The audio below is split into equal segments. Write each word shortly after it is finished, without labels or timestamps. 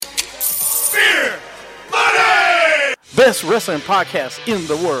best wrestling podcast in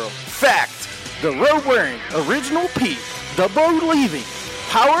the world. Fact, the road-wearing Original P, the believing,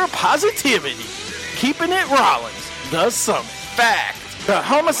 power of positivity, keeping it Rollins, the Summit. Fact, the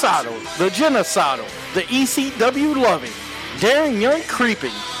homicidal, the genocidal, the ECW loving, Darren Young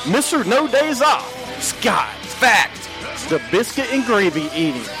creeping, Mr. No Days Off, Scott. Fact, the biscuit and gravy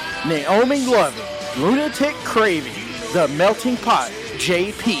eating, Naomi loving, lunatic craving, the melting pot,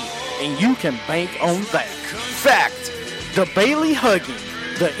 JP, and you can bank on that. Fact, the Bailey hugging,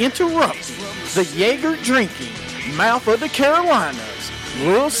 the interrupting, the Jaeger drinking, mouth of the Carolinas,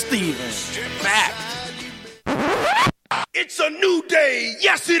 Lil Steven. Fact. It's a new day.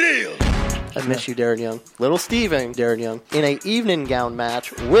 Yes, it is. I miss you, Darren Young. Little Steven, Darren Young, in a evening gown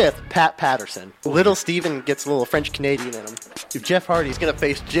match with Pat Patterson. Little Steven gets a little French-Canadian in him. Jeff Hardy's going to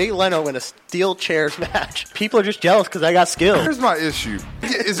face Jay Leno in a steel chairs match. People are just jealous because I got skills. Here's my issue.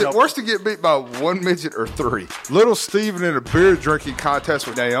 Is it worse to get beat by one midget or three? Little Steven in a beer drinking contest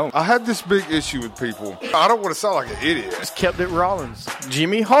with Naomi. I have this big issue with people. I don't want to sound like an idiot. Just kept it Rollins.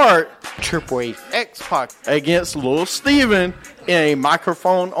 Jimmy Hart, Triple H, X-Pac against Lil Steven in a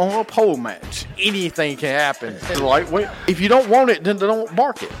microphone on a pole match. Anything can happen. Lightweight. If you don't want it, then don't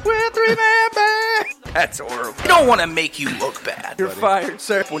bark it. We're three-man band. That's horrible. I don't want to make you look bad. You're fired,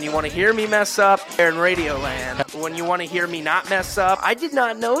 sir. When you want to hear me mess up, they're in Radioland. When you want to hear me not mess up, I did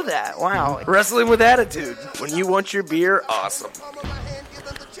not know that. Wow. Wrestling with attitude. When you want your beer, awesome.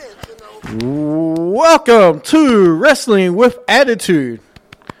 Welcome to Wrestling with Attitude.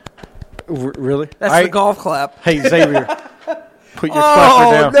 Really? That's the golf clap. Hey, Xavier. Put your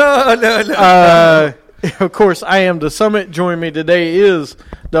clapper down. No. Of course, I am the Summit. Joining me today is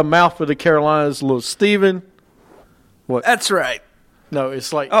the mouth of the Carolinas, Lil Steven. What? That's right. No,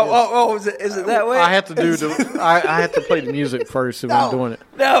 it's like Is it that way? I have to do I have to play the music first if I'm doing it.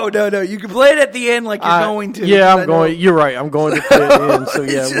 No. You can play it at the end like you're going to. Yeah, I'm going. You're right. I'm going to play it in. So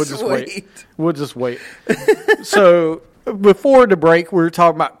yeah, we'll just wait. We'll just wait. So before the break, we were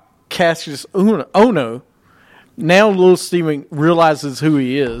talking about Cassius Ohno. Now Lil Steven realizes who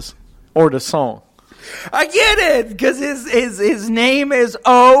he is, or the song. I get it, because his name is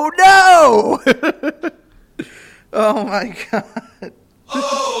Oh No! Oh my God.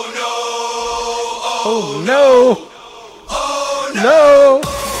 Oh, no. Oh, no. No.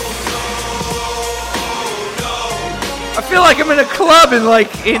 I feel like I'm in a club in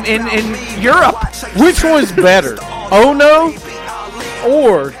Europe. Which one's better? Oh, no?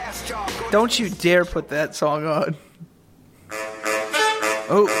 Or... Don't you dare put that song on.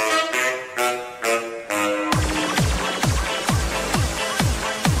 Oh.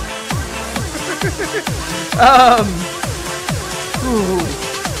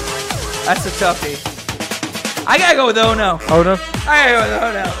 That's a toughie. I gotta go with Oh No. Oh No? I gotta go with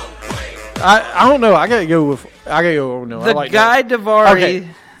Oh No. I don't know. I gotta go Oh No. The like Guy that. Daivari. Okay.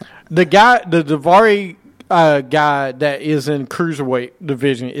 The Daivari guy that is in Cruiserweight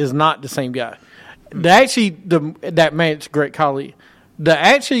division is not the same guy. That match, Great Khali.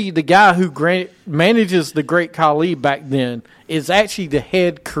 The guy who manages the Great Khali back then is actually the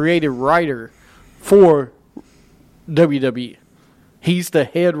head creative writer for WWE. He's the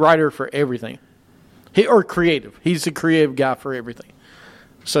head writer for everything. Creative. He's the creative guy for everything.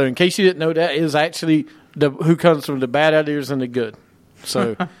 So in case you didn't know, that is actually who comes from the bad ideas and the good.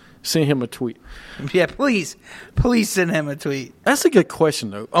 So send him a tweet. Yeah, please send him a tweet. That's a good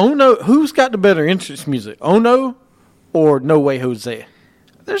question, though. Oh no, who's got the better entrance music? Oh no, or No Way Jose?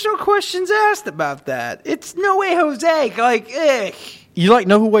 There's no questions asked about that. It's No Way Jose. Like, you like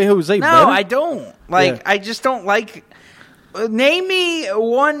No Way Jose? No, better? I don't. Like, yeah. I just don't like. Name me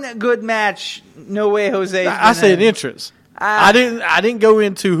one good match. No Way Jose. I said entrance. I didn't go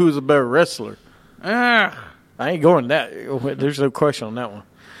into who's a better wrestler. I ain't going that. There's no question on that one.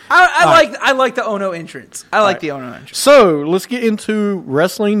 I like the Ono entrance. I like the Ono entrance. So let's get into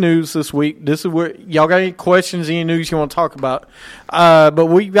wrestling news this week. This is where y'all got any questions, any news you want to talk about. But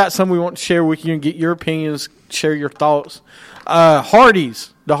we got some we want to share with you and get your opinions, share your thoughts. The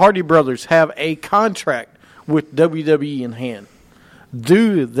Hardy brothers have a contract with WWE in hand.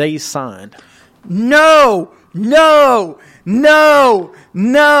 Do they sign? No. No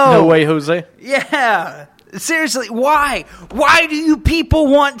Way Jose? Yeah. Seriously, why? Why do you people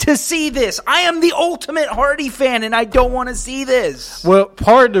want to see this? I am the ultimate Hardy fan, and I don't want to see this. Well,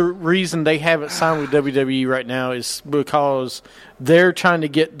 part of the reason they haven't signed with WWE right now is because they're trying to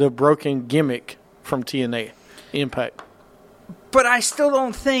get the broken gimmick from TNA Impact. But I still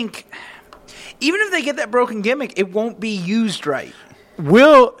don't think, even if they get that broken gimmick, it won't be used right.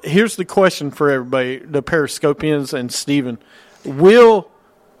 Here's the question for everybody, the Periscopians and Steven. Will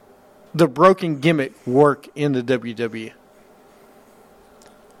the broken gimmick work in the WWE?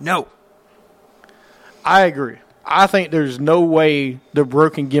 No. I agree. I think there's no way the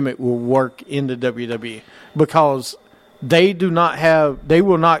broken gimmick will work in the WWE because they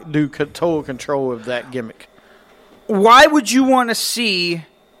will not do total control of that gimmick. Why would you want to see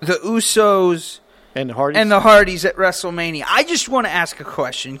the Usos and the Hardys at WrestleMania? I just want to ask a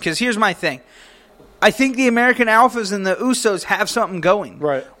question because here's my thing. I think the American Alphas and the Usos have something going.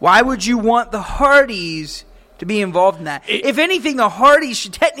 Right. Why would you want the Hardys to be involved in that? If anything, the Hardys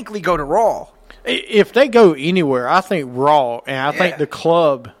should technically go to Raw. If they go anywhere, I think Raw, and I think the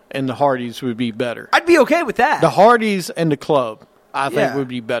Club and the Hardys would be better. I'd be okay with that. The Hardys and the Club, I think, would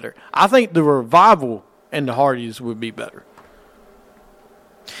be better. I think the Revival and the Hardys would be better.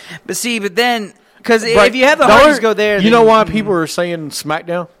 But then, because if you have the Hardys go there... You know why people are saying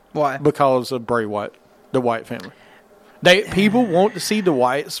SmackDown? Why? Because of Bray Wyatt, the Wyatt family. People want to see the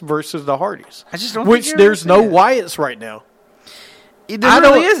Wyatts versus the Hardys. I just don't think there's no Wyatts right now. There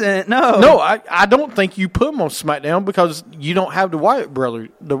really isn't, no. No, I don't think you put them on SmackDown because you don't have the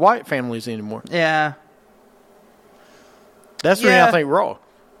Wyatt families anymore. Yeah. That's the reason I think Raw.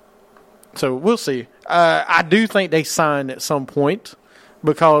 So we'll see. I do think they sign at some point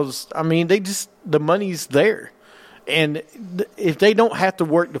because, I mean, the money's there. And if they don't have to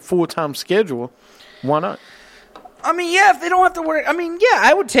work the full-time schedule, why not? I mean, yeah, if they don't have to work,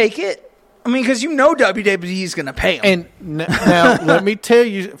 I would take it. I mean, because WWE is going to pay them. And now, let me tell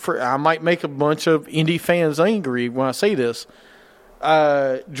you, I might make a bunch of indie fans angry when I say this.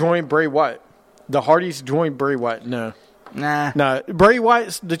 Join Bray Wyatt. The Hardys join Bray Wyatt. No. Nah. No. Bray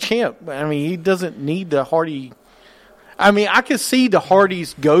Wyatt's the champ. I mean, he doesn't need the Hardy. I mean, I could see the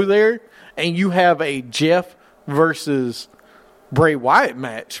Hardys go there, and you have a Jeff versus Bray Wyatt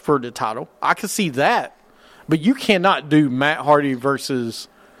match for the title. I could see that. But you cannot do Matt Hardy versus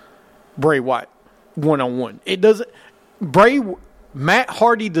Bray Wyatt one-on-one. It doesn't. Matt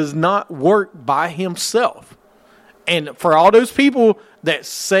Hardy does not work by himself. And for all those people that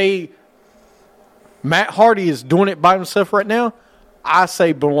say Matt Hardy is doing it by himself right now, I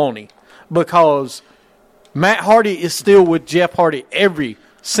say baloney. Because Matt Hardy is still with Jeff Hardy every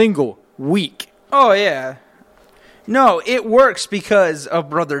single week. Oh, yeah. No, it works because of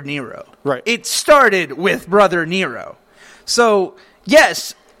Brother Nero. Right. It started with Brother Nero. So,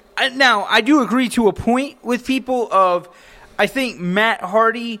 yes. Now, I do agree to a point with people of, I think Matt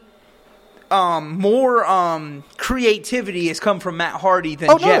Hardy, more creativity has come from Matt Hardy than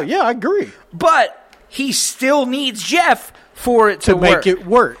Jeff. No, yeah, I agree. But he still needs Jeff for it to work. Make it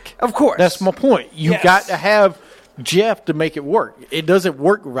work. Of course. That's my point. You got to have Jeff to make it work. It doesn't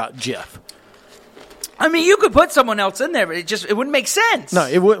work without Jeff. I mean, you could put someone else in there, but it wouldn't make sense. No,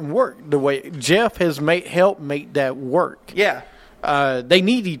 it wouldn't work the way Jeff has helped make that work. Yeah. They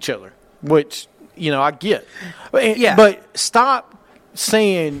need each other, which, I get. Yeah. But stop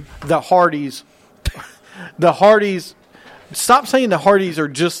saying the Hardys, stop saying the Hardys are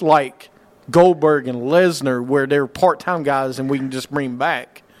just like Goldberg and Lesnar where they're part-time guys and we can just bring them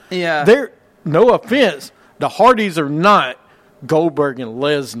back. Yeah. No offense, the Hardys are not Goldberg and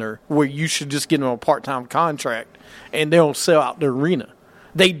Lesnar where you should just get them a part-time contract and they'll sell out the arena.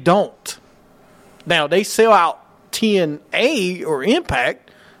 They don't. Now, they sell out TNA or Impact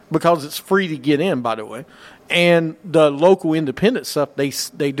because it's free to get in, by the way. And the local independent stuff,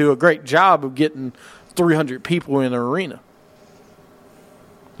 they do a great job of getting 300 people in the arena.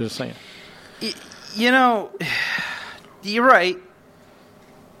 Just saying. You're right.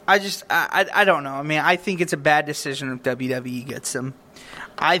 I don't know. I mean, I think it's a bad decision if WWE gets them.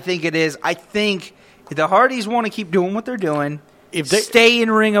 I think it is. I think if the Hardys want to keep doing what they're doing, stay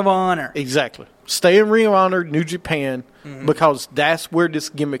in Ring of Honor. Exactly. Stay in Ring of Honor, New Japan, because that's where this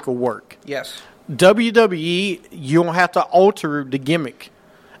gimmick will work. Yes. WWE, you don't have to alter the gimmick.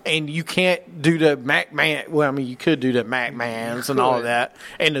 And you can't do the McMahon. Well, I mean, you could do the McMahons and all of that,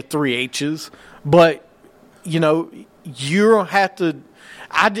 and the 3 H's. But, you don't have to.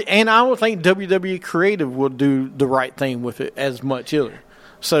 I don't think WWE Creative will do the right thing with it as much either.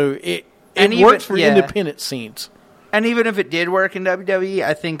 So it works for independent scenes. And even if it did work in WWE,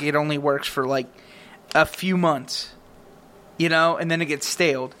 I think it only works for like a few months, and then it gets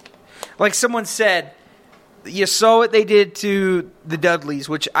staled. Like someone said, you saw what they did to the Dudleys,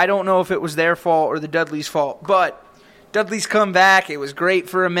 which I don't know if it was their fault or the Dudleys' fault, but Dudleys come back. It was great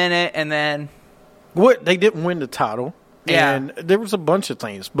for a minute, and then they didn't win the title. Yeah. And there was a bunch of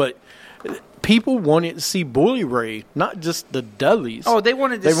things, but people wanted to see Bully Ray, not just the Dudleys. Oh, they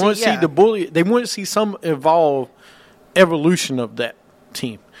wanted to see the Bully. They wanted to see some evolution of that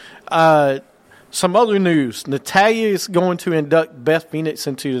team. Some other news. Natalya is going to induct Beth Phoenix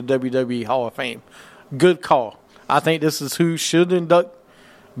into the WWE Hall of Fame. Good call. I think this is who should induct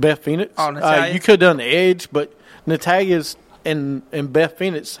Beth Phoenix. Oh, Natalya? You could have done the Edge, but Natalya's and Beth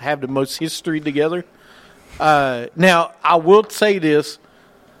Phoenix have the most history together. Now, I will say this.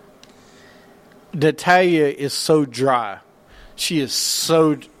 Natalya is so dry. She is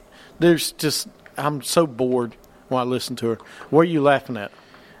so... I'm so bored when I listen to her. What are you laughing at?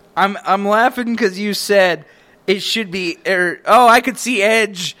 I'm laughing because you said it should be... I could see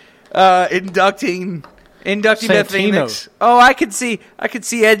Edge inducting Beth Phoenix. Oh, I could see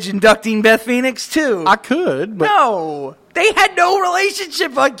Edge inducting Beth Phoenix too. I could, but... No! They had no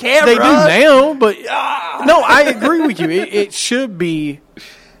relationship on camera. They do now, but... No, I agree with you. It should be...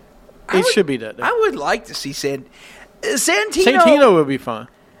 It should be that. I would like to see Santino. Santino would be fine.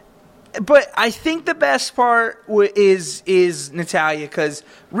 But I think the best part is Natalya, because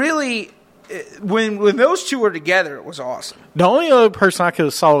really, when those two were together, it was awesome. The only other person I could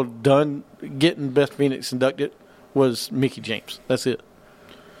have saw done getting Beth Phoenix inducted was Mickie James. That's it.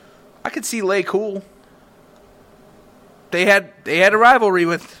 I could see Lay Cool. They had a rivalry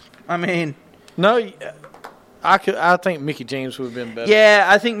with. I mean, no, I think Mickie James would have been better. Yeah,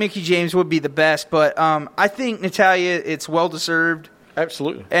 I think Mickie James would be the best, but I think Natalya, it's well deserved.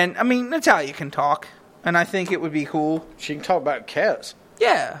 Absolutely. And, I mean, Natalya can talk, and I think it would be cool. She can talk about cats.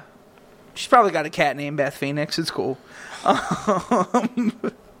 Yeah. She's probably got a cat named Beth Phoenix. It's cool. God,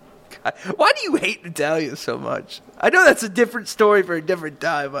 why do you hate Natalya so much? I know that's a different story for a different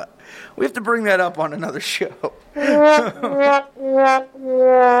time, but we have to bring that up on another show. You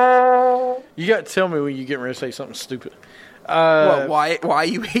got to tell me when you get ready to say something stupid. Why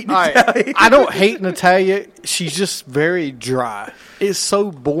you hate Natalya? I don't hate Natalya. She's just very dry. It's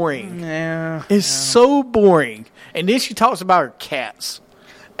so boring. Yeah. It's so boring. And then she talks about her cats.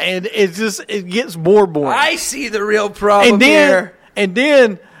 And it gets more boring. I see the real problem here. And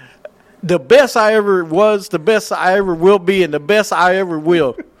then the best I ever was, the best I ever will be, and the best I ever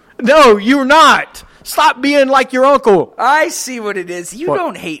will. No, you're not. Stop being like your uncle. I see what it is. You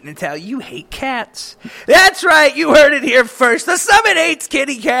don't hate Natalya. You hate cats. That's right. You heard it here first. The Summit hates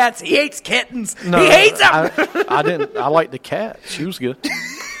kitty cats. He hates kittens. No, he hates them. I didn't. I like the cat. She was good.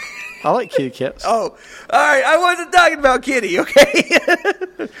 I like kitty cats. Oh, all right. I wasn't talking about Kitty, okay?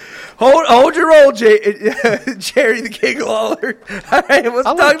 hold your roll, Jerry the King Lawler. All right, I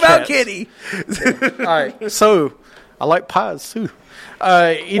wasn't talking about Kitty. All right. So, I like pies, too.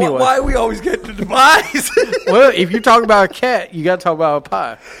 Anyway. Why are we always getting to the pies? Well, if you're talking about a cat, you got to talk about a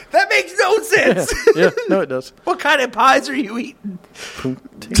pie. That makes no sense. Yeah, no, it does. What kind of pies are you eating?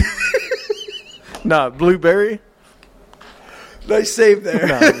 Blueberry. Nice save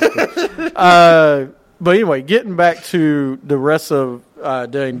there. But anyway, getting back to the rest of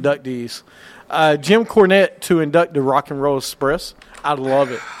the inductees. Jim Cornette to induct the Rock and Roll Express. I love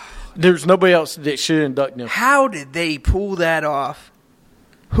it. There's nobody else that should induct him. How did they pull that off?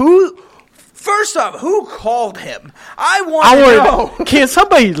 First off, who called him? I want to know. Can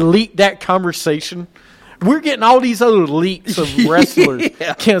somebody leak that conversation? We're getting all these other leaks of wrestlers.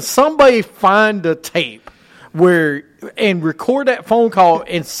 Yeah. Can somebody find the tape and record that phone call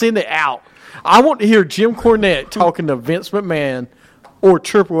and send it out? I want to hear Jim Cornette talking to Vince McMahon or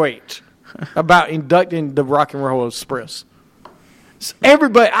Triple H about inducting the Rock and Roll Express.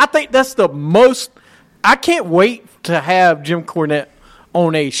 Everybody, I think that's the most. I can't wait to have Jim Cornette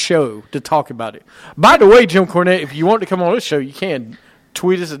on a show to talk about it. By the way, Jim Cornette, if you want to come on this show, you can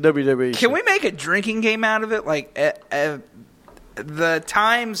tweet us at WWE. Can we make a drinking game out of it? Like the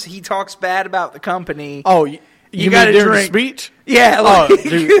times he talks bad about the company. Oh, you got to drink. Speech? Yeah.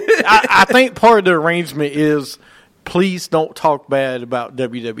 Dude, I think part of the arrangement is please don't talk bad about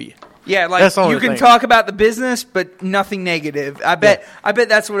WWE. Yeah, like you can talk about the business, but nothing negative. I bet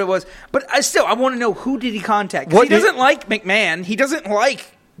that's what it was. But I want to know, who did he contact? He doesn't like McMahon. He doesn't like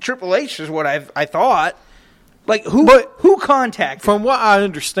Triple H, is what I thought. Like who contacted? From what I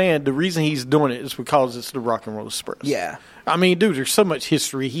understand, the reason he's doing it is because it's the Rock and Roll Express. Yeah, I mean, dude, there's so much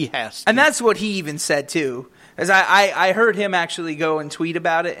history he has. And that's what he even said too. As I heard him actually go and tweet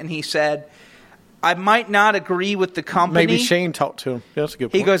about it, and he said, I might not agree with the company. Maybe Shane talked to him. Yeah, that's a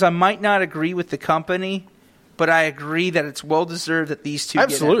good point. He goes, I might not agree with the company, but I agree that it's well deserved that these two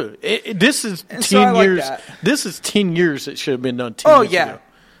absolutely. Get in. This is 10 so years. Like this is 10 years that should have been done 10 years ago.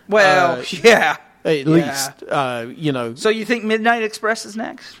 Well, yeah. At least, So you think Midnight Express is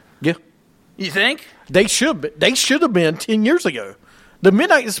next? Yeah. You think? They should have been 10 years ago. The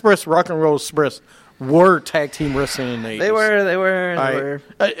Midnight Express, Rock and Roll Express were tag team wrestling in the 80s. They were.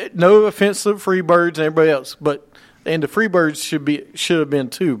 No offense to the Freebirds and everybody else, and the Freebirds should have been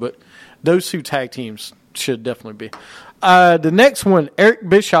too, but those two tag teams should definitely be. The next one, Eric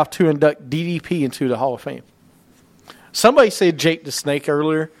Bischoff to induct DDP into the Hall of Fame. Somebody said Jake the Snake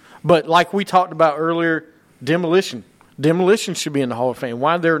earlier, but like we talked about earlier, Demolition. Demolition should be in the Hall of Fame.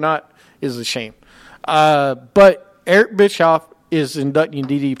 Why they're not is a shame. But Eric Bischoff is inducting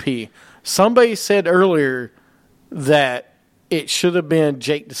DDP. Somebody said earlier that it should have been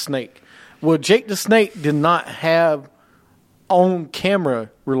Jake the Snake. Well, Jake the Snake did not have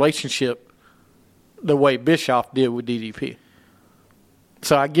on-camera relationship the way Bischoff did with DDP.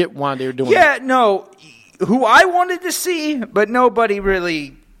 So I get why they're doing Yeah, no. Who I wanted to see, but nobody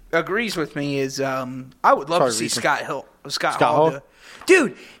really agrees with me, is I would love to see Scott Hall.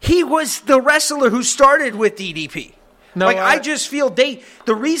 Dude, he was the wrestler who started with DDP. No, I just feel the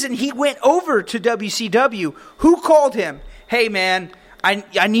reason he went over to WCW, who called him? Hey, man,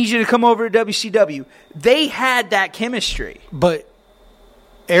 I need you to come over to WCW. They had that chemistry. But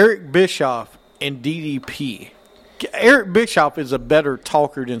Eric Bischoff and DDP, Eric Bischoff is a better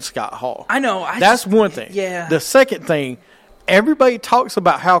talker than Scott Hall. I know. That's one thing. Yeah. The second thing, everybody talks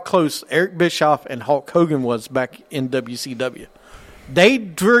about how close Eric Bischoff and Hulk Hogan was back in WCW.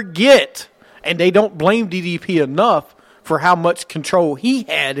 They forget, and they don't blame DDP enough for how much control he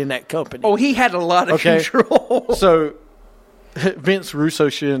had in that company. Oh, he had a lot of control. So Vince Russo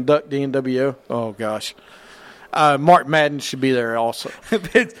should induct the NWO. Oh, gosh. Mark Madden should be there also.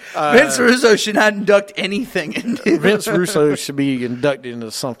 Vince Russo should not induct anything. Vince Russo should be inducted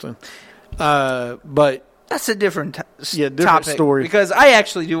into something. But that's a different different topic, story. Because I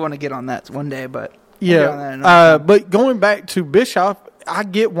actually do want to get on that one day, but yeah. But going back to Bischoff, I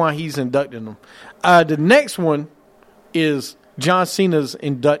get why he's inducting them. The next one is John Cena's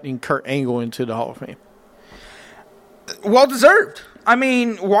inducting Kurt Angle into the Hall of Fame. Well deserved. I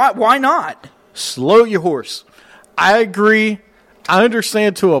mean, why not? Slow your horse. I agree. I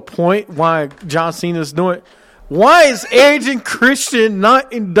understand to a point why John Cena's doing it. Why is Edge and Christian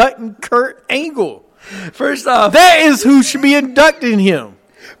not inducting Kurt Angle? First off, that is who should be inducting him.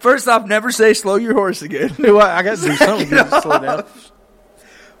 First off, never say slow your horse again. Well, I got to do something to slow down.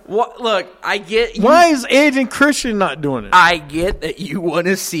 What? Look, I get. Why is Edge and Christian not doing it? I get that you want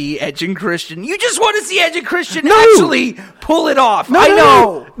to see Edge and Christian. You just want to see Edge and Christian actually pull it off. I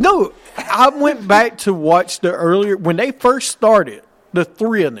know. No, I went back to watch the earlier when they first started. The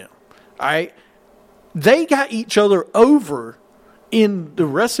three of them, all right, they got each other over in the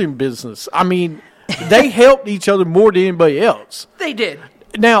wrestling business. I mean, they helped each other more than anybody else. They did.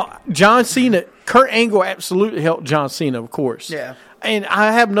 Now, John Cena, Kurt Angle absolutely helped John Cena, of course. Yeah. And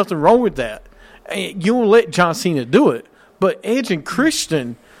I have nothing wrong with that. You don't let John Cena do it. But Edge and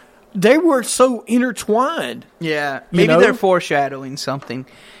Christian, they were so intertwined. Yeah. Maybe they're foreshadowing something.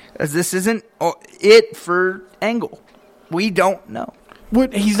 Because this isn't it for Angle. We don't know. Well,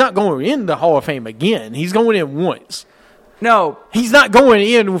 he's not going in the Hall of Fame again. He's going in once. No. He's not going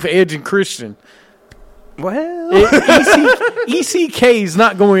in with Edge and Christian. Well. ECK is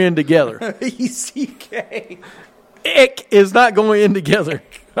not going in together. ECK. Ick is not going in together.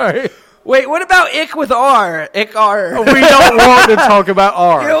 All right. Wait, what about Ick with R? Ick R. We don't want to talk about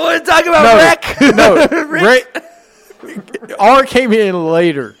R. You don't want to talk about Rick? No. R came in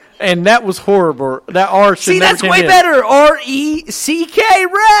later, and that was horrible. That R should never that's way in. better. R-E-C-K,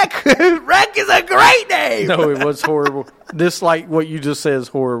 Rick. Rick is a great name. No, it was horrible. This, like what you just said, is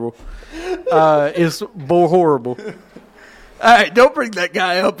horrible. It's horrible. All right, don't bring that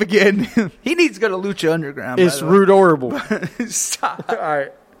guy up again. He needs to go to Lucha Underground. It's rude horrible. Stop. All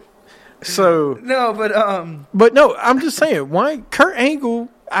right. So no, but no, I'm just saying. Why Kurt Angle?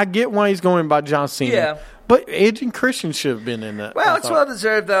 I get why he's going by John Cena. Yeah. But Edge and Christian should have been in that. Well, it's well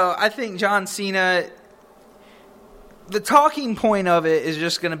deserved though. I think John Cena. The talking point of it is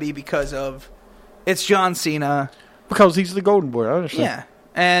just going to be because of it's John Cena. Because he's the Golden Boy. I understand. Yeah,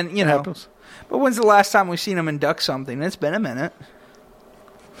 and you know. Happens. But when's the last time we've seen him induct something? It's been a minute.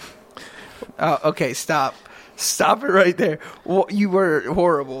 Oh, okay, stop. Stop it right there. You were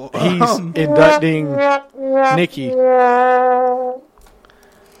horrible. He's inducting Nikki.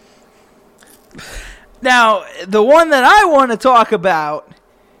 Now, the one that I want to talk about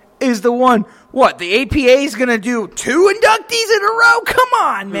is the one, the APA is going to do 2 inductees in a row? Come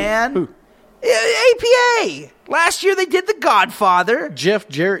on, man. Who? APA. Last year they did The Godfather. Jeff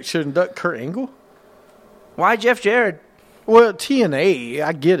Jarrett should induct Kurt Angle? Why Jeff Jarrett? Well, TNA,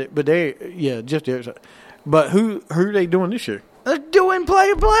 I get it, but Jeff Jarrett. But who are they doing this year? They're doing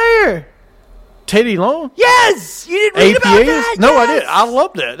player. Teddy Long? Yes! You didn't read about that? No, yes. I did. I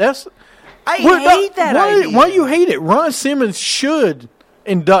love that. I hate that idea. Why you hate it? Ron Simmons should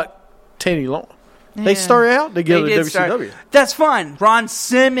induct Teddy Long. They started out together They at did start- WCW. That's fine. Ron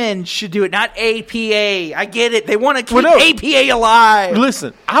Simmons should do it, not APA. I get it. They want to keep Well, no. APA alive.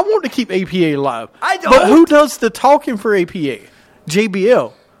 Listen, I want to keep APA alive. I don't. But who does the talking for APA?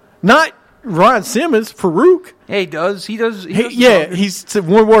 JBL. Not Ron Simmons, Farouk. Yeah, he does. He does. He's said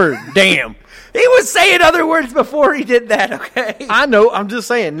one word. Damn. He was saying other words before he did that, okay? I know. I'm just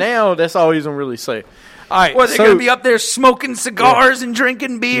saying now that's all he's going to really say. All right. Well, they're so going to be up there smoking cigars and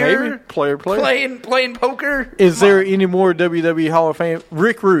drinking beer. maybe. Player. Playing poker. Is there any more WWE Hall of Fame?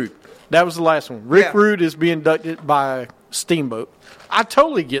 Rick Rude. That was the last one. Rick Rude is being inducted by Steamboat. I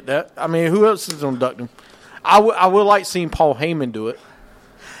totally get that. I mean, who else is going to induct him? I would like seeing Paul Heyman do it.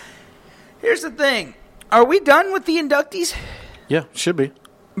 Here's the thing. Are we done with the inductees? Yeah, should be.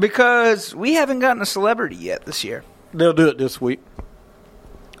 Because we haven't gotten a celebrity yet this year. They'll do it this week.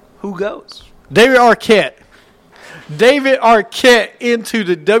 Who goes? David Arquette. David Arquette into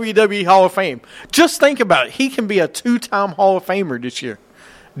the WWE Hall of Fame. Just think about it. He can be a 2-time Hall of Famer this year.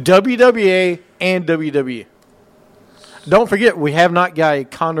 WWA and WWE. Don't forget, we have not got a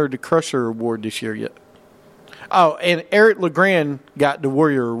Conor the Crusher award this year yet. Oh, and Eric LeGrand got the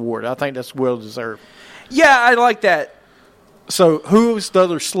Warrior Award. I think that's well deserved. Yeah, I like that. So, who's the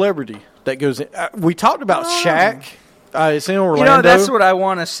other celebrity that goes in? We talked about Shaq. It's in Orlando. You know, that's what I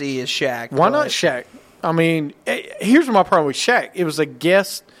want to see is Shaq. Why not Shaq? I mean, here's my problem with Shaq. It was a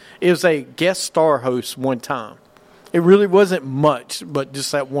guest star host one time. It really wasn't much, but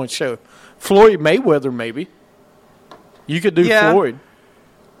just that one show. Floyd Mayweather, maybe. You could do Floyd.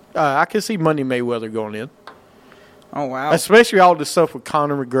 I could see Money Mayweather going in. Oh, wow. Especially all the stuff with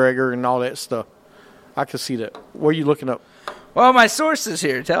Conor McGregor and all that stuff. I could see that. What are you looking up? Well, my sources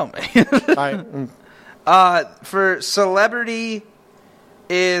here tell me. For celebrity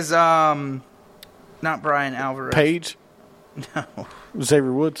is not Brian Alvarez. Paige? No.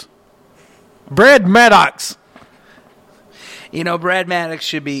 Xavier Woods? Brad Maddox. You know, Brad Maddox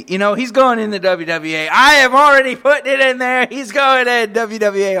should be. You know, he's going in the WWA. I have already put it in there. He's going in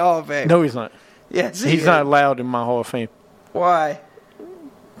WWA Hall of Fame. No, he's not. Yes, he's not allowed in my Hall of Fame. Why?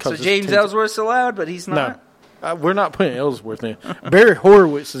 So James Ellsworth's allowed, but he's not? No. We're not putting Ellsworth in. Barry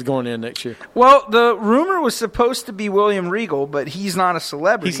Horowitz is going in next year. Well, the rumor was supposed to be William Regal, but he's not a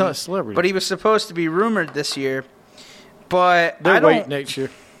celebrity. He's not a celebrity. But he was supposed to be rumored this year. But They'll wait next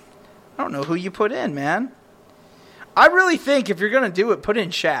year. I don't know who you put in, man. I really think if you're going to do it, put in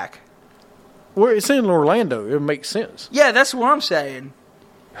Shaq. Well, it's in Orlando. It makes sense. Yeah, that's what I'm saying.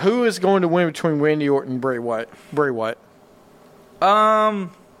 Who is going to win between Randy Orton and Bray Wyatt? Bray Wyatt.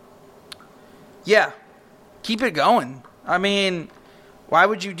 Yeah. Keep it going. I mean, why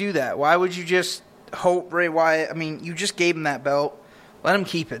would you do that? Why would you just hope Bray Wyatt? I mean, you just gave him that belt. Let him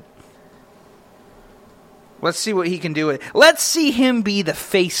keep it. Let's see what he can do with it. Let's see him be the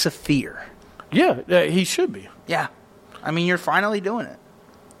face of fear. Yeah, he should be. Yeah. I mean, you're finally doing it.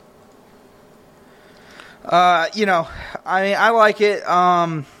 You know, I mean, I like it.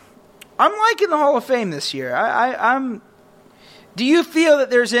 I'm liking the Hall of Fame this year. I'm. Do you feel that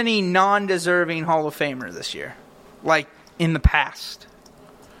there's any non-deserving Hall of Famer this year, like in the past?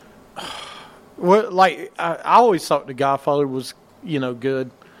 Well, like I always thought The Godfather was,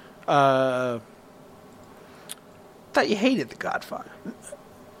 good. I thought you hated The Godfather.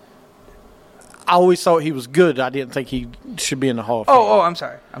 I always thought he was good. I didn't think he should be in the Hall of Fame. Oh, I'm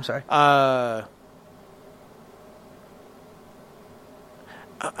sorry.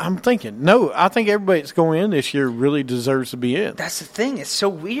 I'm thinking. No, I think everybody that's going in this year really deserves to be in. That's the thing. It's so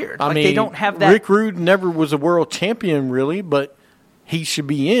weird. I mean, they don't have that. Rick Rude never was a world champion, really, but he should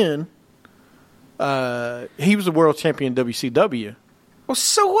be in. He was a world champion in WCW. Well,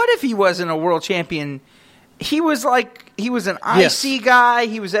 so what if he wasn't a world champion? He was an IC guy.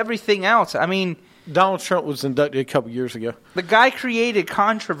 He was everything else. I mean, Donald Trump was inducted a couple years ago. The guy created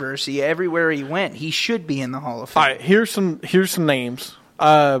controversy everywhere he went. He should be in the Hall of Fame. All right, here's some names.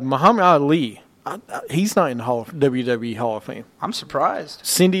 Muhammad Ali, he's not in the WWE Hall of Fame. I'm surprised.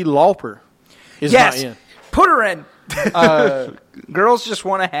 Cyndi Lauper is not in. Put her in. Girls just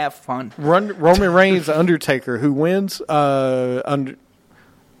want to have fun. Roman Reigns, Undertaker, who wins? God,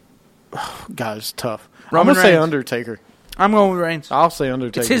 it's tough. I'm going to say Undertaker. I'm going with Reigns. I'll say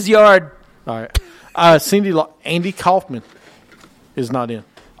Undertaker. It's his yard. All right. Andy Kaufman is not in.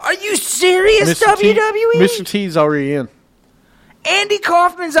 Are you serious, WWE? Mr. T's already in. Andy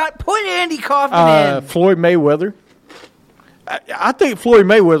Kaufman's out. Put Andy Kaufman in. Floyd Mayweather. I think Floyd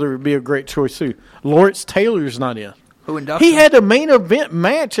Mayweather would be a great choice, too. Lawrence Taylor's not in. Who inducted? He had a main event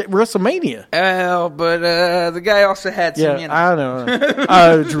match at WrestleMania. Oh, but the guy also had some. I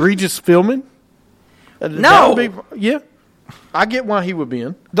know. Regis Philbin. No. I get why he would be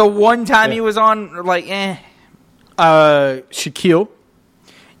in. The one time he was on, like, Shaquille.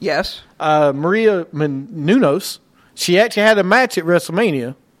 Yes. Maria Menounos. She actually had a match at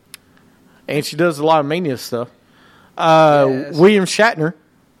WrestleMania. And she does a lot of Mania stuff. Yes. William Shatner.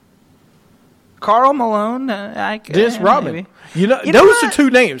 Carl Malone. Dennis Rodman. Maybe. You know, You know those what? are two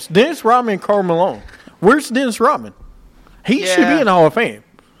names. Dennis Rodman and Carl Malone. Where's Dennis Rodman? He should be in the Hall of Fame.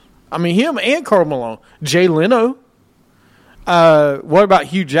 I mean, him and Carl Malone. Jay Leno. What about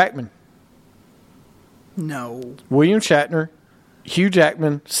Hugh Jackman? No. William Shatner. Hugh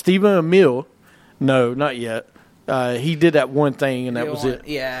Jackman. Stephen Amell. No, not yet. He did that one thing, and that was it.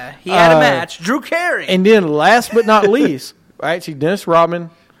 Yeah. He had a match. Drew Carey. And then last but not least, actually, Dennis Rodman,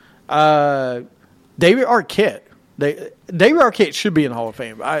 David Arquette. David Arquette should be in the Hall of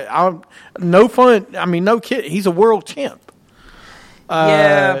Fame. I'm no fun. I mean, no kid. He's a world champ.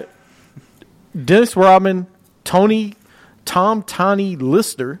 Yeah. Dennis Rodman, Tom Tiny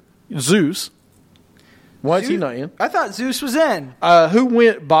Lister, Zeus. Why is he not in? I thought Zeus was in. Who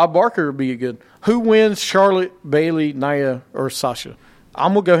went? Bob Barker would be good. Who wins? Charlotte, Bailey, Nia, or Sasha?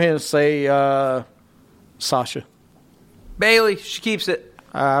 I'm gonna go ahead and say Sasha. Bailey. She keeps it.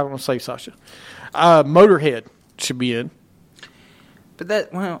 I'm gonna say Sasha. Motorhead should be in. But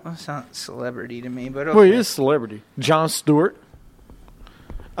that's not celebrity to me. But okay. Well, he is celebrity. Jon Stewart,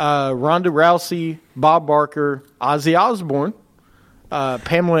 Ronda Rousey, Bob Barker, Ozzy Osbourne,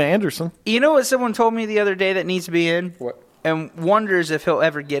 Pamela Anderson. You know what someone told me the other day that needs to be in? What? And wonders if he'll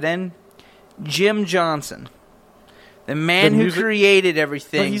ever get in? Jim Johnson. The man who created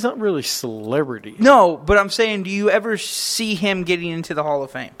everything. But he's not really celebrity. No, but I'm saying, do you ever see him getting into the Hall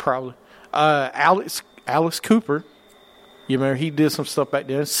of Fame? Probably. Alice Cooper. You remember he did some stuff back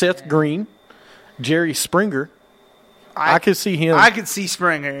then. Seth Green. Jerry Springer. I could see him. I could see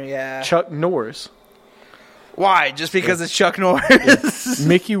Springer, yeah. Chuck Norris. Why? Just because it's Chuck Norris?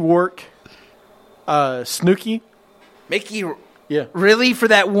 Mickey Rourke. Snooki. Mickey, Yeah. really? For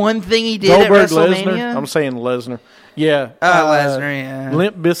that one thing he did Goldberg, at WrestleMania? Lesnar. I'm saying Lesnar. Yeah. Lesnar, yeah.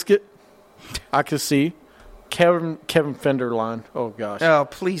 Limp Bizkit. I could see. Kevin Federline. Oh, gosh. Oh,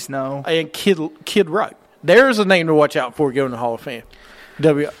 please no. And Kid Rock. There's a name to watch out for going to the Hall of Fame.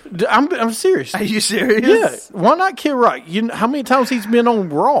 I'm serious. Are you serious? Yeah. Why not Kid Rock? You know, how many times he's been on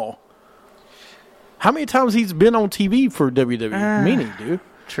Raw? How many times he's been on TV for WWE? Many, dude.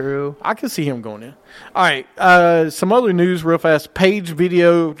 True. I can see him going in. All right. Some other news real fast. Page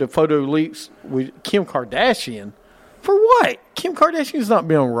video, the photo leaks with Kim Kardashian. For what? Kim Kardashian's not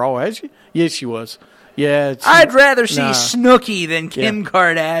been on Raw, has she? Yes, she was. Yeah. I'd rather see Snooki than Kim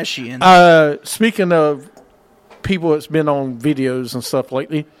Kardashian. Speaking of people that's been on videos and stuff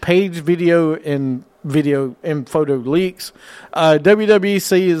lately, page video and photo leaks. WWE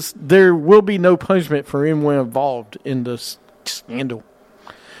says there will be no punishment for anyone involved in this scandal.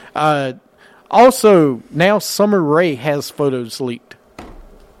 Also, now Summer Rae has photos leaked.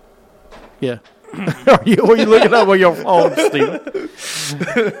 Yeah. Are you looking up on your phone, Steven?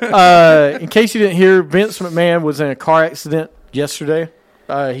 In case you didn't hear, Vince McMahon was in a car accident yesterday.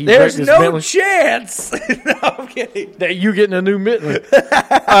 There's no chance. No, I'm kidding. That you getting a new mitten.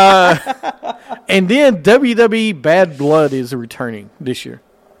 And then WWE Bad Blood is returning this year.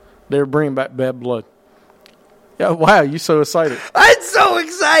 They're bringing back Bad Blood. Yeah, wow, you're so excited. I'm so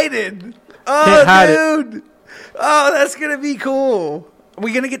excited. Oh, dude. Oh, that's going to be cool. Are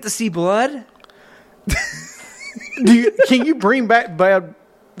we going to get to see blood? Can you bring back Bad...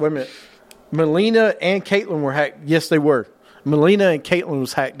 Wait a minute. Melina and Caitlyn were hacked. Yes, they were. Melina and Caitlyn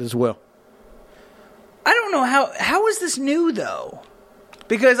was hacked as well. I don't know how is this new, though?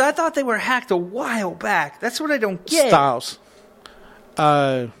 Because I thought they were hacked a while back. That's what I don't get. Styles.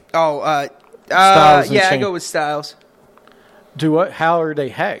 Styles and I Shane. go with Styles. Do what? How are they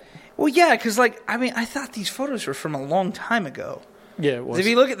hacked? Well, yeah, because, I thought these photos were from a long time ago. Yeah, it was. If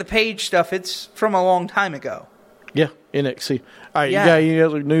you look at the page stuff, it's from a long time ago. Yeah, NXT. All right, Yeah. You got any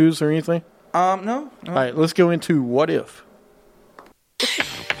other news or anything? No. All right, let's go into What If.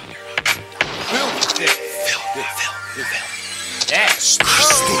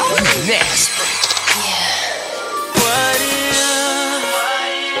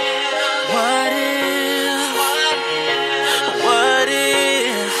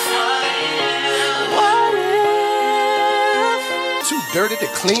 Too dirty to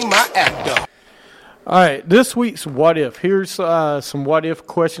clean my act up. All right, this week's What If. Here's some What If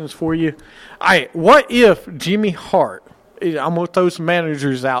questions for you. All right, what if Jimmy Hart, I'm going to throw some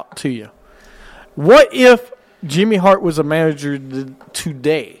managers out to you. What if Jimmy Hart was a manager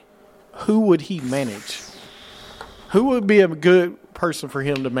today? Who would he manage? Who would be a good person for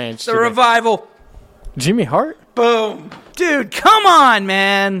him to manage The today? Revival. Jimmy Hart? Boom. Dude, come on,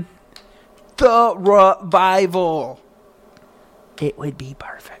 man. The Revival. It would be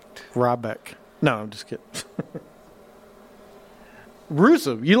perfect. Ryback. No, I'm just kidding.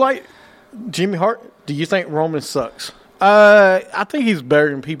 Russo, you like Jimmy Hart? Do you think Roman sucks? I think he's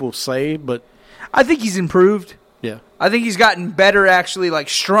better than people say, but I think he's improved. yeah. I think he's gotten better, actually. Like,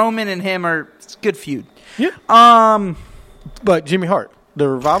 Strowman and him it's a good feud. Yeah. But Jimmy Hart, the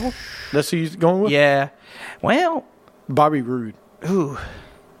Revival, that's who he's going with? Yeah. Well, Bobby Roode. ooh.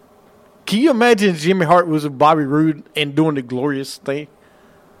 Can you imagine Jimmy Hart was with Bobby Roode and doing the glorious thing?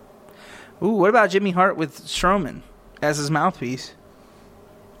 Ooh, what about Jimmy Hart with Strowman as his mouthpiece?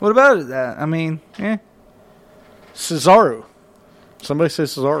 What about that? I mean, Cesaro. Somebody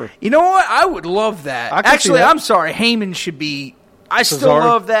says Cesaro. You know what? I would love that. I can see Actually, that. I'm sorry. Heyman should be. I still Cesaro?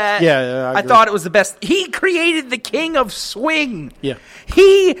 love that. Yeah, I I agree. thought it was the best. He created the King of Swing. Yeah.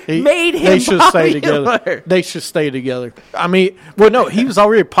 He made him They should stay popular. together. They should stay together. I mean, well, no, he was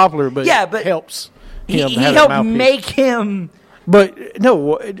already popular, but Yeah, it but helps He him have a helped mouthpiece. make him. But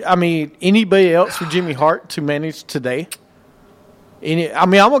no, I mean, anybody else for Jimmy Hart to manage today? I'm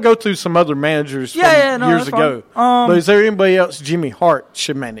gonna go through some other managers from No, years that's ago. fine. But is there anybody else Jimmy Hart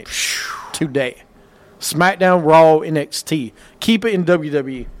should manage today? SmackDown, Raw, NXT. Keep it in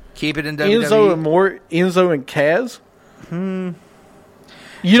WWE. Keep it in WWE. Enzo and Kaz.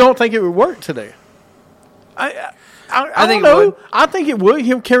 You don't think it would work today? I think don't it know. would. I think it would.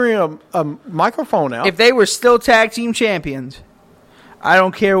 Him carrying a microphone out. If they were still tag team champions, I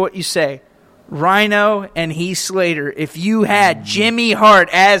don't care what you say. Rhino and Heath Slater, if you had Jimmy Hart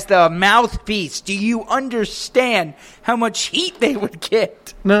as the mouthpiece, do you understand how much heat they would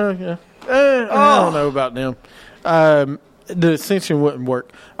get? No, yeah. I don't know about them. The ascension wouldn't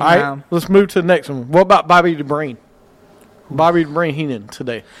work. All right, No. let's move to the next one. What about Bobby DeBrain? Bobby DeBrain Heenan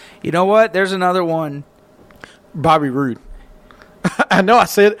today. You know what? There's another one. Bobby Roode. I know I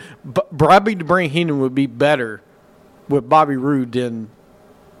said it, but Bobby DeBrain Heenan would be better with Bobby Roode than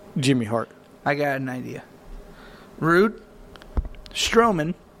Jimmy Hart. I got an idea. Rude,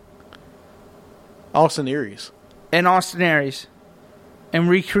 Strowman, Austin Aries. and Austin Aries, and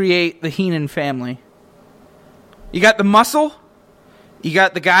recreate the Heenan family. You got the muscle. You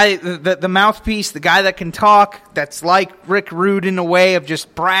got the guy, the mouthpiece, the guy that can talk, that's like Rick Rude in a way of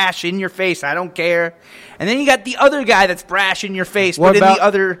just brash in your face. I don't care. And then you got the other guy that's brash in your face, What but about- in the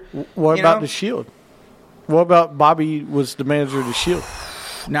other. What you about know? the Shield? What about Bobby was the manager of the Shield?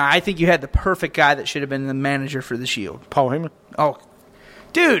 Nah, I think you had the perfect guy that should have been the manager for the Shield. Paul Heyman? Oh,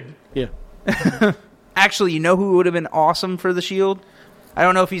 dude. Yeah. Actually, you know who would have been awesome for the Shield? I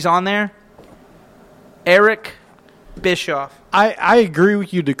don't know if he's on there. Eric Bischoff. I agree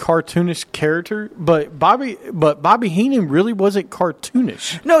with you, the cartoonish character, but Bobby Heenan really wasn't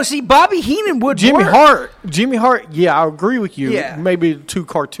cartoonish. No, see, Bobby Heenan would Jimmy work. Hart, yeah, I agree with you. Yeah. Maybe too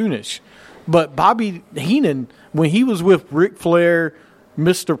cartoonish. But Bobby Heenan, when he was with Ric Flair,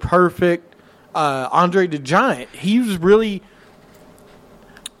 Mr. Perfect, Andre the Giant, he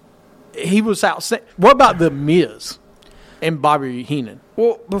was outstanding. What about The Miz and Bobby Heenan?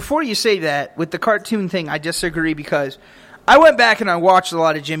 Well, before you say that, with the cartoon thing, I disagree because I went back and I watched a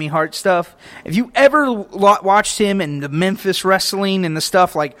lot of Jimmy Hart stuff. If you ever watched him in the Memphis wrestling and the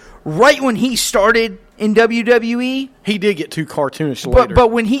stuff, like right when he started in WWE, He did get too cartoonish later.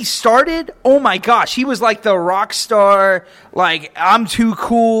 but when he started, oh my gosh, he was like the rock star, like I'm too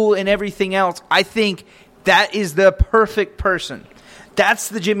cool and everything else. I think that is the perfect person. That's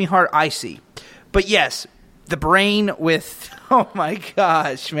the Jimmy Hart I see. But yes, the brain with, oh my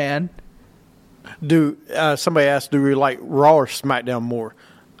gosh, man. Somebody asked, do we like Raw or SmackDown more?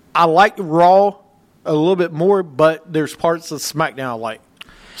 I like Raw a little bit more, but there's parts of SmackDown I like.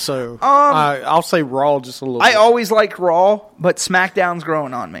 So I'll say Raw just a little I bit. always liked Raw, but SmackDown's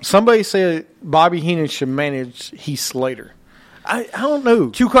growing on me. Somebody said Bobby Heenan should manage Heath Slater. I don't know.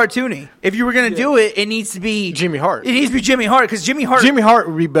 Too cartoony. If you were going to do it, it needs to be Jimmy Hart. It needs to be Jimmy Hart because Jimmy Hart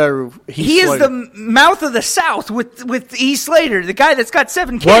would be better with Heath he is Slater. the mouth of the South with Heath Slater, the guy that's got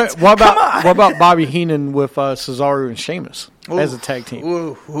 7 kids. What Come on. about Bobby Heenan with Cesaro and Sheamus as a tag team?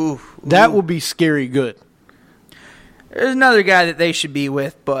 Ooh. That would be scary good. There's another guy that they should be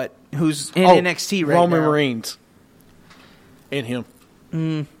with, but who's in NXT right Roman now. Reigns. And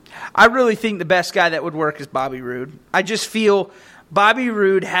him. I really think the best guy that would work is Bobby Roode. I just feel Bobby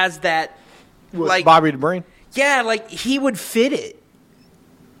Roode has that, like Bobby DeBrain. yeah, like he would fit it.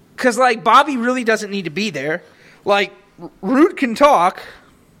 Because like Bobby really doesn't need to be there. Like Roode can talk,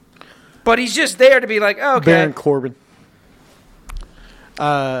 but he's just there to be like, oh, okay. Baron Corbin.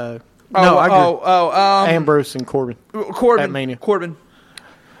 I agree. Ambrose Ambrose and Corbin. Corbin. at Mania. Corbin.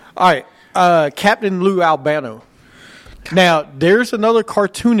 All right. Captain Lou Albano. Now, there's another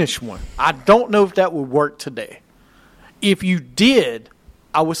cartoonish one. I don't know if that would work today. If you did,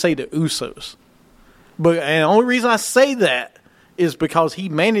 I would say the Usos. And the only reason I say that is because he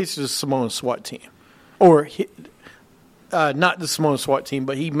managed the Samoan SWAT team. Or, not the Samoan SWAT team,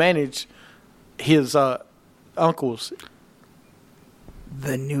 but he managed his uncles.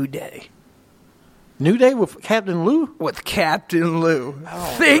 The New Day. New Day with Captain Lou? With Captain Lou.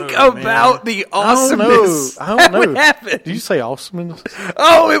 Think about the awesomeness. I don't that know. would happen. Did you say awesomeness?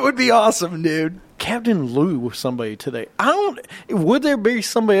 Oh, it would be awesome, dude. Captain Lou with somebody today. Would there be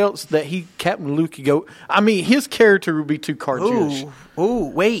somebody else that Captain Lou could go? I mean, his character would be too cartoonish. Ooh,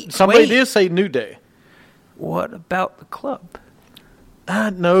 wait. Somebody did say New Day. What about the club?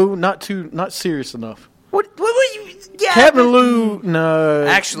 No, not serious enough. What you? Yeah, Captain Lou, no.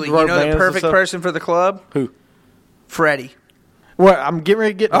 Actually, you know the perfect person for the club? Who? Freddie. Well, I'm getting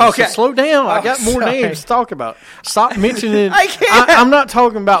ready to get Okay. so slow down. I got more sorry. names to talk about. Stop mentioning. I can't. I'm not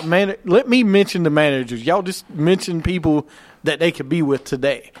talking about Let me mention the managers. Y'all just mention people that they could be with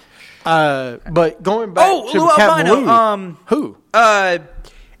today. But going back to Lou Captain Albano, Lou, who?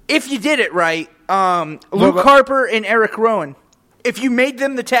 If you did it right, Luke Harper and Eric Rowan. If you made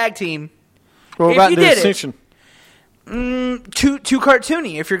them the tag team, What if about you the did it, Ascension? too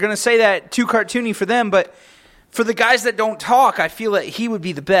cartoony. If you're going to say that, too cartoony for them. But for the guys that don't talk, I feel that he would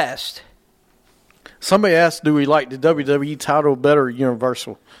be the best. Somebody asked, do we like the WWE title better or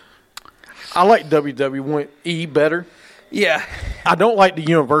Universal? I like WWE better. Yeah. I don't like the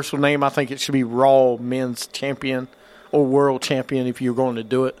Universal name. I think it should be Raw Men's Champion or World Champion if you're going to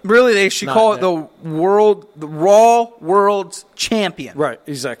do it. Really, they should call it the Raw World's Champion. Right,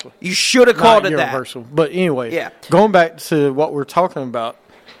 exactly. You should have called it Universal. But anyway, Yeah. Going back to what we're talking about,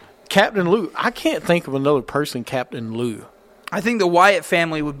 Captain Lou, I can't think of another person Captain Lou. that. I think the Wyatt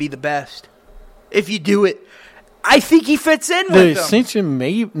family would be the best. If you do it, I think he fits in The with them.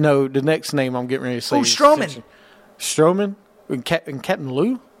 Ascension no, the next name I'm getting ready to say is Strowman. Ascension. Strowman? And Captain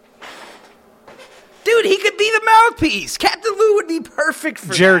Lou? Dude, he could be the mouthpiece. Captain Lou would be perfect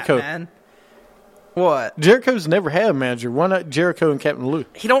for Jericho. that, man. What? Jericho's never had a manager. Why not Jericho and Captain Lou?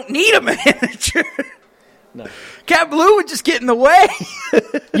 He don't need a manager. No. Captain Lou would just get in the way.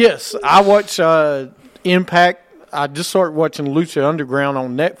 Yes, I watch Impact. I just started watching Lucha Underground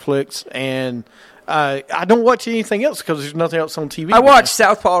on Netflix, and I don't watch anything else because there's nothing else on TV. I watch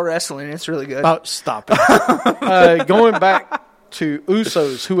Southpaw Wrestling. It's really good. Oh, stop it. Going back to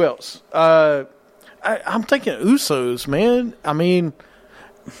Usos, who else? I'm thinking Usos, man. I mean,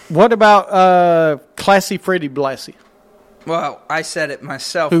 what about Classy Freddie Blassie? Well, I said it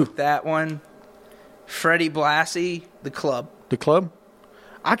myself with that one. Freddie Blassie, the club. The club?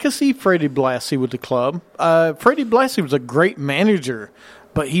 I could see Freddie Blassie with the club. Freddie Blassie was a great manager,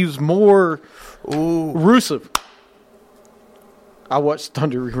 but he was more Rusev. I watched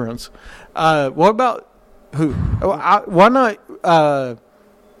Thunder reruns. What about who? Why not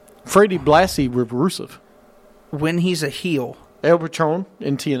Freddie Blassie with Rusev? When he's a heel. El Patron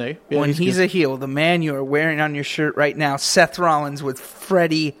in TNA. Yeah, When he's a heel, the man you are wearing on your shirt right now, Seth Rollins with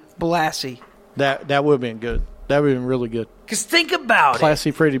Freddie Blassie. That would have been good. That would have been really good. Because think about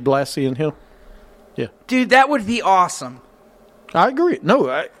Classy Freddie Blassie and him. Yeah. Dude, that would be awesome. I agree. No,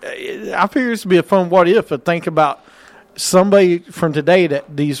 I figure this would be a fun what if. But think about somebody from today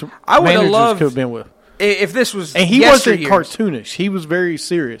that these managers could have been with. If this was And he wasn't cartoonish. He was very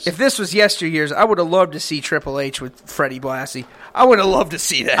serious. If this was yesteryears, I would have loved to see Triple H with Freddie Blassie. I would have loved to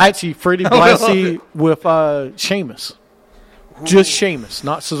see that. Actually, Freddie Blassie with Sheamus. Just Sheamus,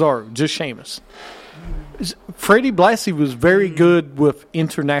 not Cesaro. Just Sheamus. Freddie Blassie was very good with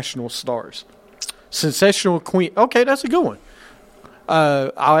international stars. Sensational Queen. Okay, that's a good one.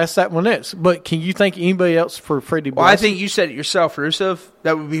 I'll ask that one next. But can you think anybody else for Freddie Blassie? Well, I think you said it yourself, Rusev.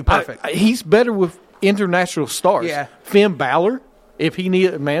 That would be perfect. He's better with international stars. Yeah. Finn Balor, if he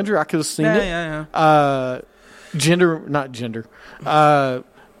needed a manager, I could have seen it. Yeah. Not gender.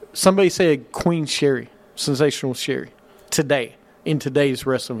 Somebody said Queen Sherry, Sensational Sherry, today, in today's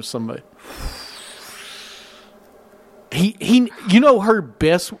wrestling with somebody. Her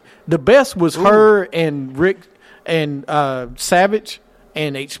best, the best was her and Rick and Savage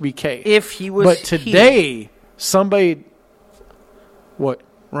and HBK. If he was But today, somebody, what?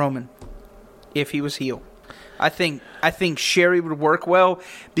 Roman. If he was heel. I think Sherry would work well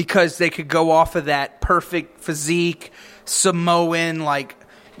because they could go off of that perfect physique, Samoan,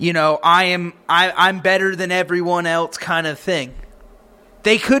 I'm better than everyone else kind of thing.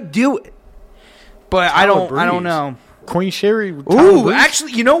 They could do it. But I don't know. Queen Sherry. Ooh,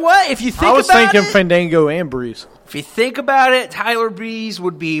 actually, you know what? If you think I was about thinking it, Fandango and Breeze. if you think about it, Tyler Breeze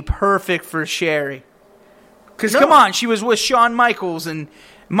would be perfect for Sherry. Because come on, she was with Shawn Michaels and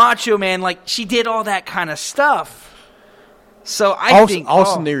Macho Man. Like, she did all that kind of stuff. So I think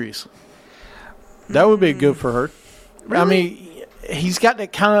Austin Aries. That would be good for her. Really? I mean, he's got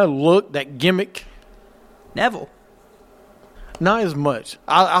that kind of look, that gimmick. Neville. Not as much.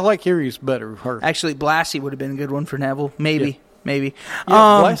 I like Aries better. Her. Actually, Blassie would have been a good one for Neville. Maybe. Yeah,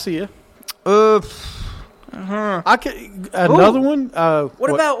 Blassie, yeah. I could another one.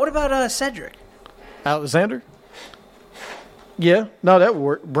 What about Cedric? Alexander? Yeah, no, that would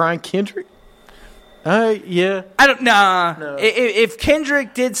work. Brian Kendrick? Yeah. I don't know. No. If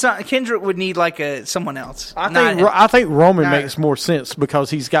Kendrick did something, Kendrick would need like someone else. I think Roman makes more sense because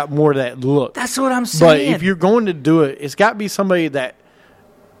he's got more of that look. That's what I'm saying. But if you're going to do it, it's got to be somebody that,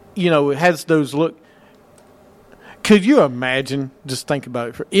 has those look. Could you imagine? Just think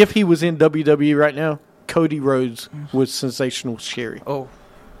about it. If he was in WWE right now, Cody Rhodes was Sensational Sherry. Oh,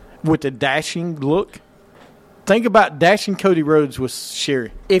 with the dashing look. Think about dashing Cody Rhodes with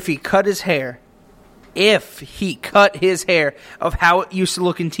Sherry. If he cut his hair. Of how it used to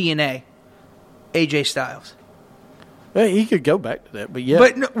look in TNA, AJ Styles. Well, he could go back to that, but yeah.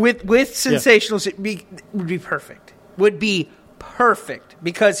 But no, with Sensational, it would be perfect. Would be perfect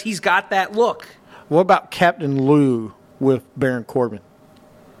because he's got that look. What about Captain Lou with Baron Corbin?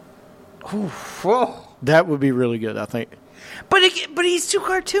 Whoa. That would be really good, I think. But he's too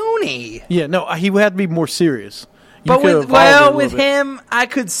cartoony. Yeah, no, he would have to be more serious. But with him, I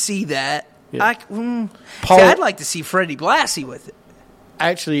could see that. Yeah. I'd like to see Freddie Blassie with it.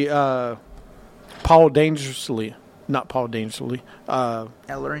 Actually, Paul Dangerously. Ellering,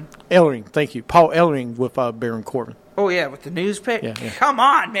 thank you. Paul Ellering with Baron Corbin. Oh, yeah, with the newspaper? Yeah. Come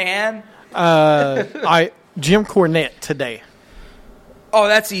on, man. Jim Cornette today. Oh,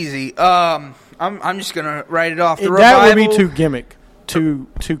 that's easy. I'm just going to write it off. The that would be too gimmick, too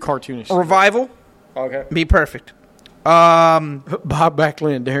cartoonish. Revival? Okay. Be perfect. Bob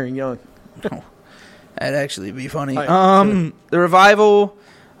Backlund and Darren Young. Oh, that'd actually be funny. The Revival,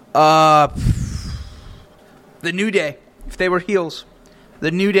 the New Day, if they were heels. The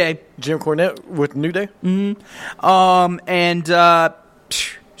New Day. Jim Cornette with New Day? Mm-hmm. And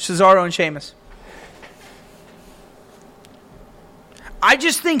Cesaro and Sheamus. I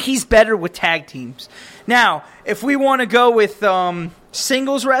just think he's better with tag teams. Now, if we want to go with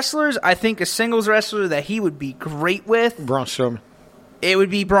singles wrestlers, I think a singles wrestler that he would be great with. Braun Strowman. It would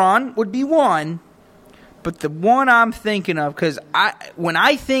be Braun, would be one. But the one I'm thinking of, because when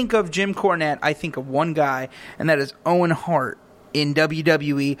I think of Jim Cornette, I think of one guy, and that is Owen Hart in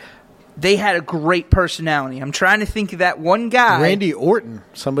WWE. They had a great personality. I'm trying to think of that one guy. Randy Orton.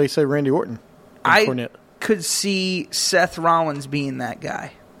 Somebody say Randy Orton. I could see Seth Rollins being that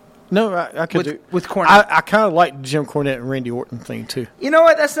guy. No, I could with Cornette. I kind of like the Jim Cornette and Randy Orton thing too. You know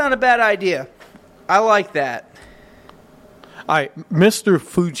what? That's not a bad idea. I like that. All right, Mr.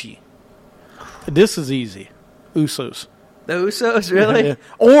 Fuji. This is easy. Usos. The Usos, really? Yeah.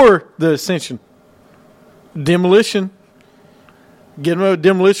 Or the Ascension. Demolition. Get him a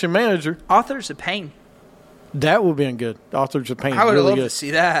Demolition manager. Authors of Pain. That would have been good. Authors of Pain. I would have really loved good. to see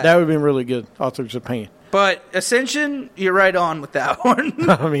that. That would have been really good. Authors of Pain. But Ascension, you're right on with that one.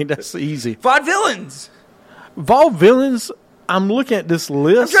 I mean, that's easy. Vaudevillains. Vaudevillains. I'm looking at this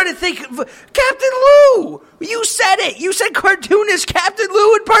list. I'm trying to think. Captain Lou. You said it. You said cartoonist Captain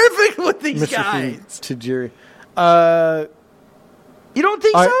Lou would perfect with these Mr. guys. To Jerry. You don't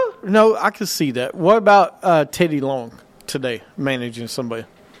think so? No, I can see that. What about Teddy Long today managing somebody?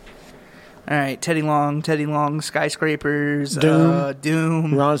 All right, Teddy Long, Skyscrapers,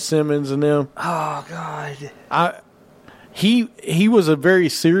 Doom, Ron Simmons, and them. Oh God, he was a very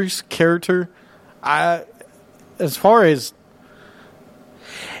serious character. As far as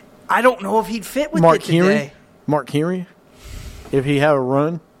I don't know if he'd fit with Mark it today. Mark Henry, if he had a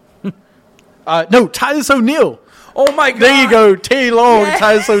run. No, Titus O'Neil. Oh my God! There you go, Teddy Long, and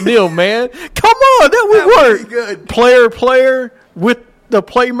Titus O'Neil, man. Come on, that would work. Be good. Player with the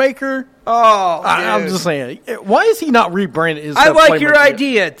playmaker. Oh, I'm just saying. Why is he not rebranded? I like your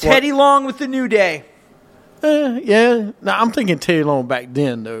idea, Teddy Long with the New Day. Yeah. No, I'm thinking Teddy Long back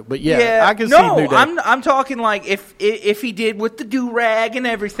then though. But yeah. I can see New Day. I'm talking like if he did with the do rag and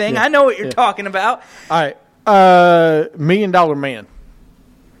everything. Yeah. I know what you're talking about. All right, $1 Million Man.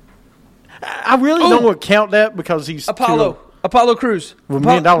 I really don't want to count that because he's Apollo Crews with $1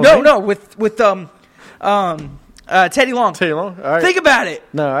 Million Man. No, with Teddy Long. Teddy Long. All right. Think about it.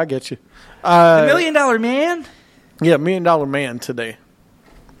 No, I get you. The $1 Million Man. Yeah, $1 Million Man today.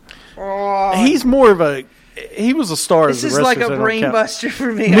 He's more of a. he was a star. This as is a like wrestler, a so I don't brain count. buster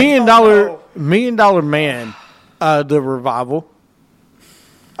for me. Million Dollar Man, the Revival.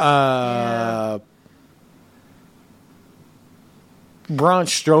 Braun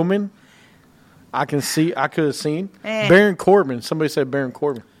Strowman. I could have seen. Baron Corbin. Somebody said Baron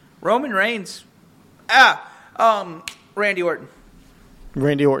Corbin. Roman Reigns. Randy Orton.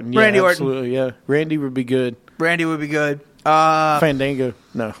 Randy Orton. Yeah, Randy Orton. absolutely. Yeah, Randy would be good. Randy would be good. Fandango.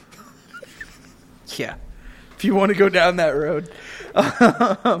 No. Yeah. If you want to go down that road.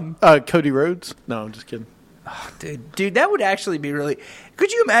 Cody Rhodes. No, I'm just kidding. Dude, that would actually be really...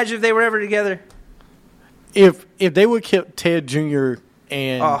 Could you imagine if they were ever together? If they would keep Ted Jr.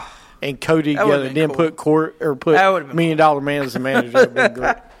 and Cody that would've together, and been then cool. put That would've been Million Dollar Man as the manager, that'd be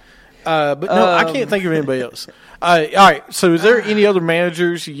great. But no, I can't think of anybody else. All right. So, is there any other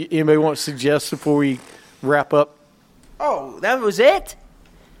managers anybody want to suggest before we wrap up? Oh, that was it?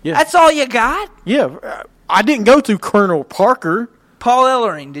 Yeah. That's all you got? Yeah. I didn't go through Colonel Parker. Paul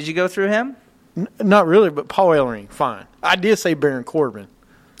Ellering. Did you go through him? Not really, but Paul Ellering, fine. I did say Baron Corbin.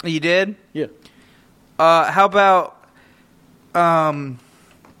 You did? Yeah. How about... who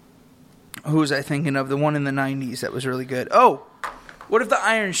was I thinking of? The one in the 90s that was really good. Oh, what if the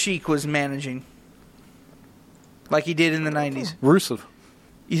Iron Sheik was managing? Like he did in the 90s. Rusev.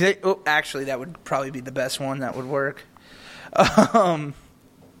 You think? Oh, actually, that would probably be the best one. That would work. Navari.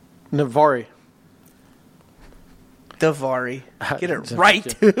 Davari. Get it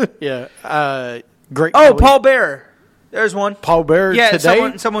right. Yeah. Great. Oh, Khali. Paul Bearer. There's one. Paul Bearer Yeah,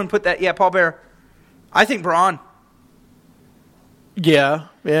 today? someone put that. Yeah, Paul Bearer. I think Braun. Yeah.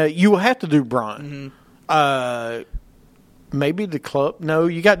 You will have to do Braun. Maybe the club. No,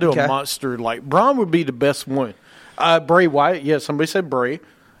 you got to do a monster. Like Braun would be the best one. Bray Wyatt. Yeah, somebody said Bray.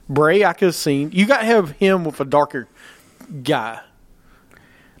 Bray, I could have seen. You got to have him with a darker guy.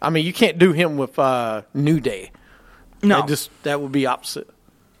 I mean, you can't do him with New Day. No, that would be opposite.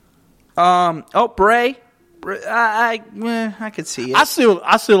 Bray. I could see it. I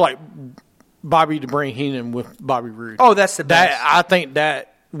still like Bobby to bring Heenan with Bobby Roode. Oh, that's the best. I think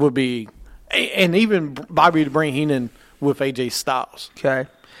that would be, and even Bobby to bring Heenan with AJ Styles. Okay.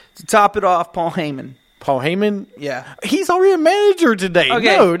 To top it off, Paul Heyman. Paul Heyman? Yeah. He's already a manager today.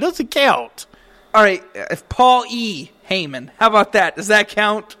 Okay. No, it doesn't count. All right. If Paul E. Heyman. How about that? Does that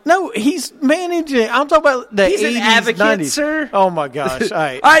count? No, he's managing. I'm talking about the He's 80s, an advocate, 90s. sir. Oh, my gosh. All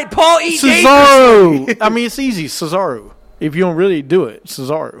right. All right, Paul E. Cesaro. I mean, it's easy. Cesaro. If you don't really do it,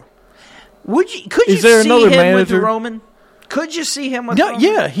 Cesaro. Could you Is there see another him manager? with Roman? Could you see him with Yeah, Roman?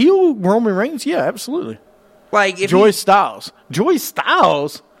 yeah. He'll Roman Reigns. Yeah, absolutely. Like if Joy Styles. Joy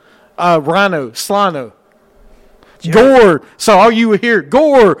Styles. Rhino. Slano. Gore. So all you hear,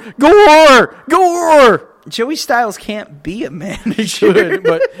 Gore. Joey Styles can't be a manager. He should,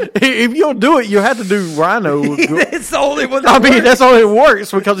 but if you don't do it, you have to do Rhino. It's the only one. I mean, that's how it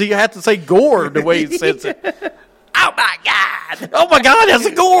works because you have to say Gore the way he says it. Oh my God! Oh my God, that's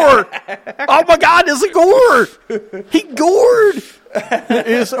a Gore! Oh my God, that's a Gore! He gored.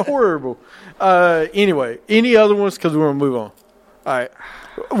 It's horrible. Anyway, any other ones? Because we're gonna move on. All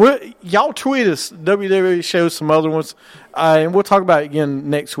right, y'all tweet us. WWE shows some other ones, and we'll talk about it again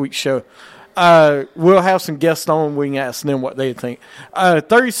next week's show. We'll have some guests on. We can ask them what they think.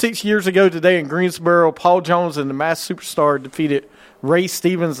 36 years ago today in Greensboro, Paul Jones and the Masked Superstar defeated Ray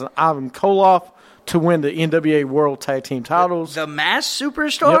Stevens and Ivan Koloff to win the NWA World Tag Team titles. The Masked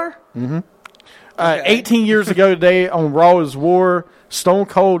Superstar? Yep. Mm-hmm. 18 years ago today on Raw is War, Stone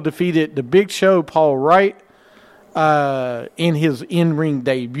Cold defeated the Big Show, Paul Wright, in his in-ring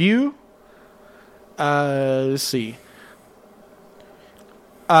debut. Let's see.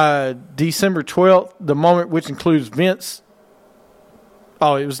 December 12th, the moment which includes Vince.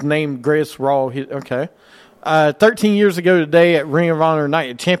 Oh, it was named Greatest Raw. Okay. 13 years ago today at Ring of Honor Night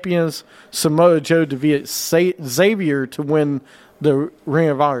of Champions, Samoa Joe defeated Xavier to win the Ring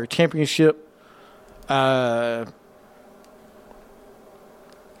of Honor Championship. 13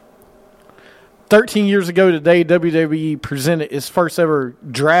 years ago today, WWE presented its first ever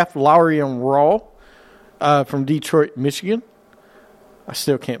draft lottery on Raw from Detroit, Michigan. I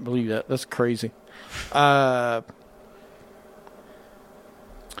still can't believe that. That's crazy.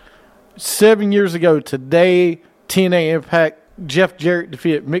 7 years ago today, TNA Impact, Jeff Jarrett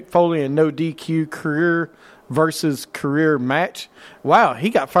defeated Mick Foley in no DQ career versus career match. Wow, he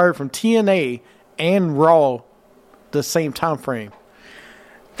got fired from TNA and Raw the same time frame.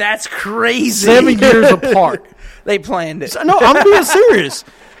 That's crazy. 7 years apart. They planned it. No, I'm being serious.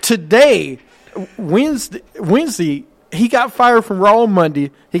 Today, Wednesday, he got fired from Raw on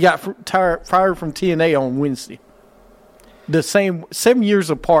Monday. He got fired from TNA on Wednesday. the same 7 years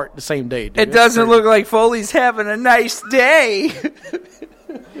apart, the same day. Dude. It doesn't look like Foley's having a nice day.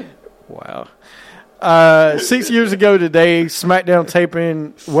 Wow. 6 years ago today, SmackDown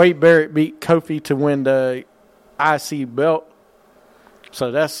taping, Wade Barrett beat Kofi to win the IC belt.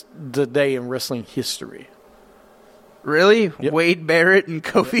 So that's the day in wrestling history. Really? Yep. Wade Barrett and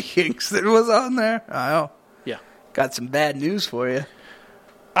Kofi Kingston was on there? Oh. Yeah. Got some bad news for you.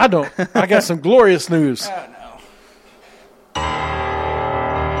 I don't. I got some glorious news. Oh, no.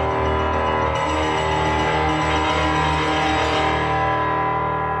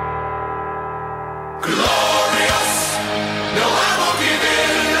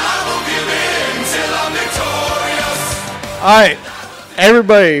 All right,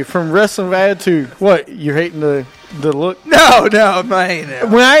 everybody from Wrestling Attitude. What, you're hating the look? No, I'm not hating it.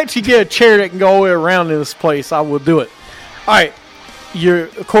 When I actually get a chair that can go all the way around in this place, I will do it. All right,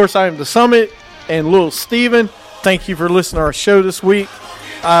 of course, I am the Summit and Little Steven. Thank you for listening to our show this week.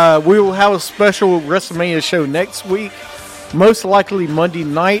 We will have a special WrestleMania show next week, most likely Monday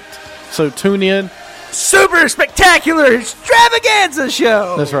night. So tune in. Super spectacular extravaganza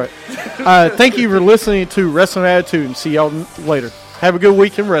show. That's right. Thank you for listening to Wrestling Attitude, and see y'all later. Have a good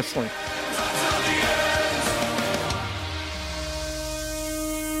week in wrestling.